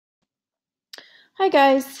Hi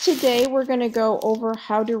guys, today we're going to go over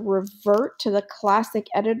how to revert to the classic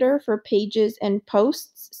editor for pages and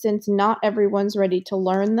posts since not everyone's ready to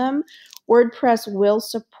learn them. WordPress will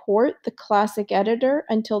support the classic editor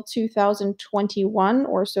until 2021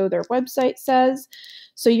 or so their website says.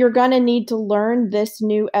 So you're going to need to learn this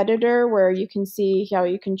new editor where you can see how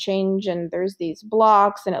you can change and there's these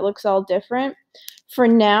blocks and it looks all different. For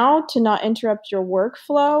now, to not interrupt your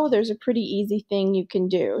workflow, there's a pretty easy thing you can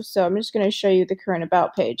do. So I'm just going to show you the current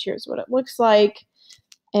about page. Here's what it looks like.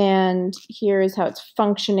 And here is how it's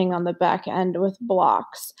functioning on the back end with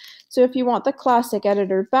blocks. So if you want the classic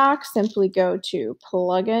editor back, simply go to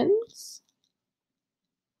Plugins,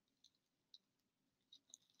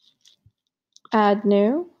 Add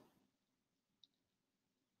New,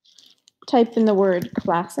 type in the word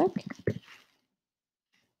Classic.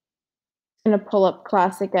 I'm going to pull up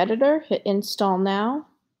Classic Editor, hit Install Now,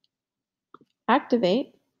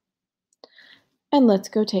 activate, and let's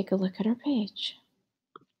go take a look at our page.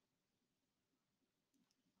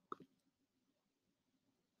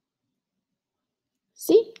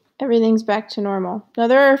 See, everything's back to normal. Now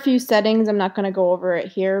there are a few settings, I'm not going to go over it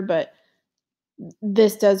here, but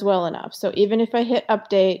this does well enough. So even if I hit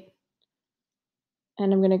update,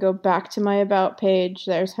 and I'm going to go back to my about page,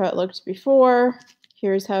 there's how it looked before.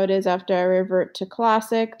 Here's how it is after I revert to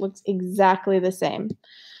classic. Looks exactly the same.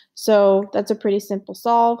 So that's a pretty simple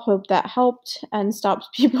solve. Hope that helped and stops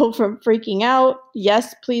people from freaking out.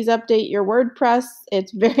 Yes, please update your WordPress.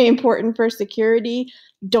 It's very important for security.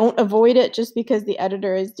 Don't avoid it just because the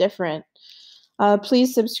editor is different.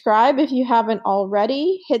 Please subscribe if you haven't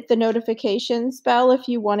already. Hit the notifications bell if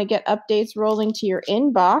you want to get updates rolling to your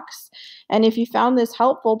inbox. And if you found this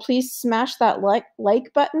helpful, please smash that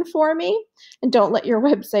like button for me. And don't let your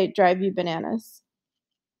website drive you bananas.